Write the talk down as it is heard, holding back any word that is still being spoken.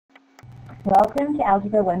Welcome to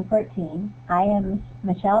Algebra 114. I am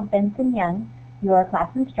Michelle Benson-Young, your class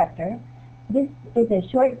instructor. This is a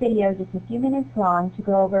short video, just a few minutes long, to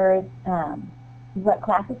go over what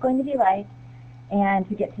class is going to be like and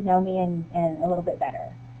to get to know me and a little bit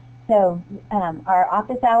better. So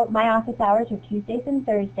my office hours are Tuesdays and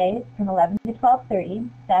Thursdays from 11 to 12:30.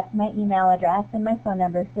 That's my email address and my phone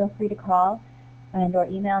number. Feel free to call or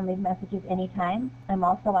email and leave messages anytime. I'm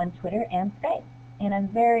also on Twitter and Skype. And I'm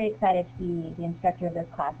very excited to be the instructor of this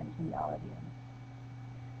class and to meet all of you.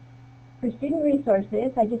 For student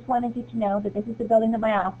resources, I just wanted you to know that this is the building that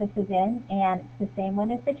my office is in, and it's the same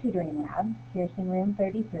one as the tutoring lab. Here's in room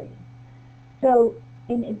 33. So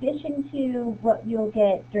in addition to what you'll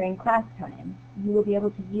get during class time, you will be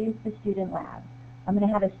able to use the student lab. I'm going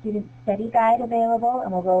to have a student study guide available,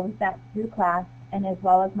 and we'll go over that through class, and as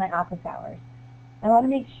well as my office hours. I want to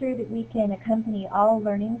make sure that we can accompany all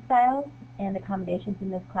learning styles and accommodations in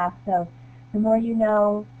this class, so the more you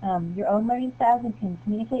know your own learning styles and can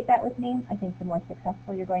communicate that with me, I think the more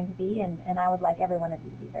successful you're going to be, and I would like every one of you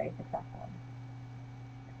to be very successful.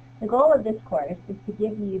 The goal of this course is to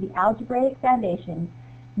give you the algebraic foundations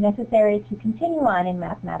necessary to continue on in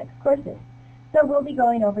mathematics courses. So we'll be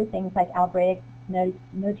going over things like algebraic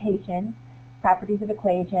notation, properties of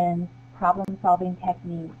equations, problem-solving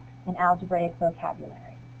techniques, and algebraic vocabulary.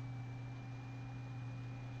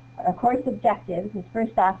 Our course objectives is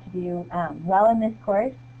first off to do well in this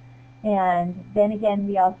course, and then again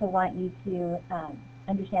we also want you to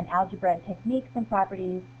understand algebra techniques and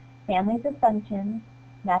properties, families of functions,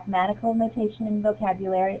 mathematical notation and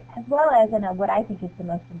vocabulary, as well as what I think is the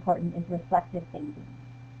most important is reflective thinking.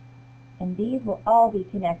 And these will all be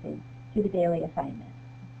connected to the daily assignment.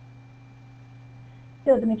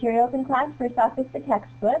 So the materials in class, first off, is the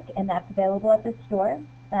textbook, and that's available at the store,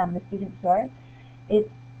 the student store. It's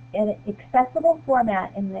an accessible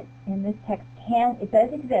format in this text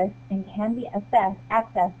does exist and can be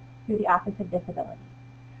accessed through the Office of Disability.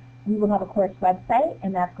 We will have a course website,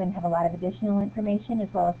 and that's going to have a lot of additional information as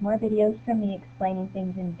well as more videos from me explaining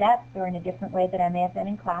things in depth or in a different way that I may have done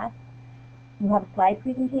in class. We'll have slide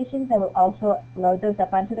presentations. I will also load those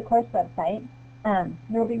up onto the course website.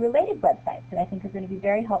 There will be related websites that I think are going to be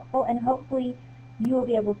very helpful, and hopefully you will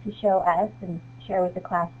be able to show us and share with the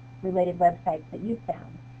class related websites that you've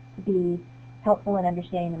found to be helpful in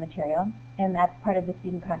understanding the material, and that's part of the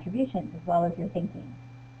student contributions as well as your thinking.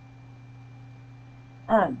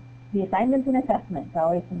 The assignments and assessments,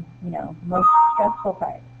 always the most stressful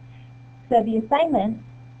part. So the assignments,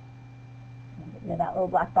 get rid of that little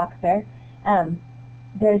black box there,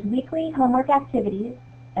 there's weekly homework activities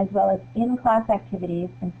as well as in-class activities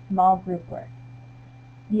and small group work.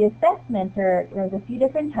 The assessments there's a few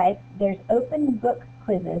different types. There's open book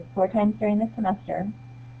quizzes 4 times during the semester.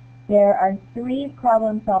 There are 3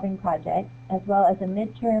 problem-solving projects, as well as a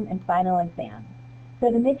midterm and final exam. So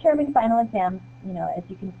the midterm and final exams, as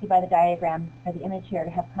you can see by the diagram or the image here,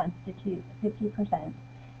 constitute 50%.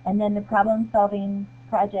 And then the problem-solving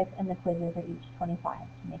projects and the quizzes are each 25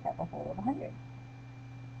 to make up a whole of 100.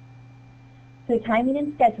 So timing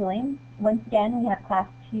and scheduling, once again, we have class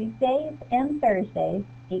Tuesdays and Thursdays,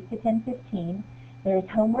 8 to 10:15. There's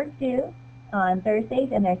homework due on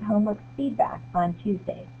Thursdays, and there's homework feedback on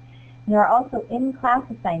Tuesdays. And there are also in-class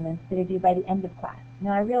assignments that are due by the end of class.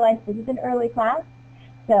 Now, I realize this is an early class,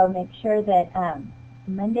 so make sure that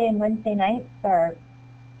Monday and Wednesday nights are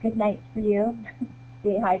good nights for you.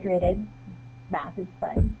 Stay hydrated. Math is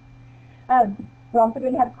fun. We're also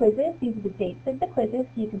going to have quizzes. These are the dates of the quizzes,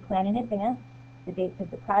 so you can plan in advance, the dates of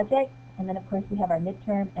the projects, and then, of course, we have our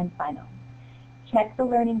midterm and final. Check the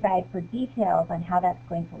learning guide for details on how that's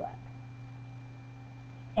going to look.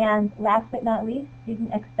 And last but not least,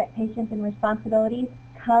 student expectations and responsibilities.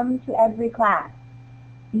 Come to every class.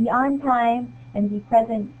 Be on time and be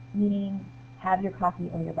present, meaning have your coffee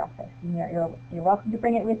or your breakfast. You're welcome to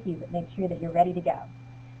bring it with you, but make sure that you're ready to go.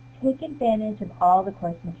 Take advantage of all the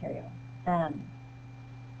course material.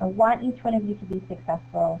 I want each one of you to be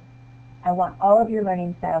successful. I want all of your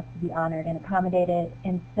learning styles to be honored and accommodated,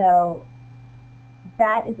 and so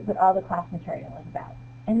that is what all the class material is about.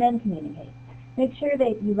 And then communicate. Make sure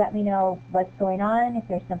that you let me know what's going on, if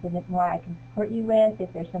there's something that more I can support you with,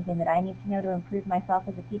 if there's something that I need to know to improve myself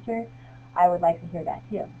as a teacher. I would like to hear that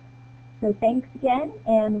too. So thanks again,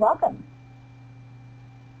 and welcome.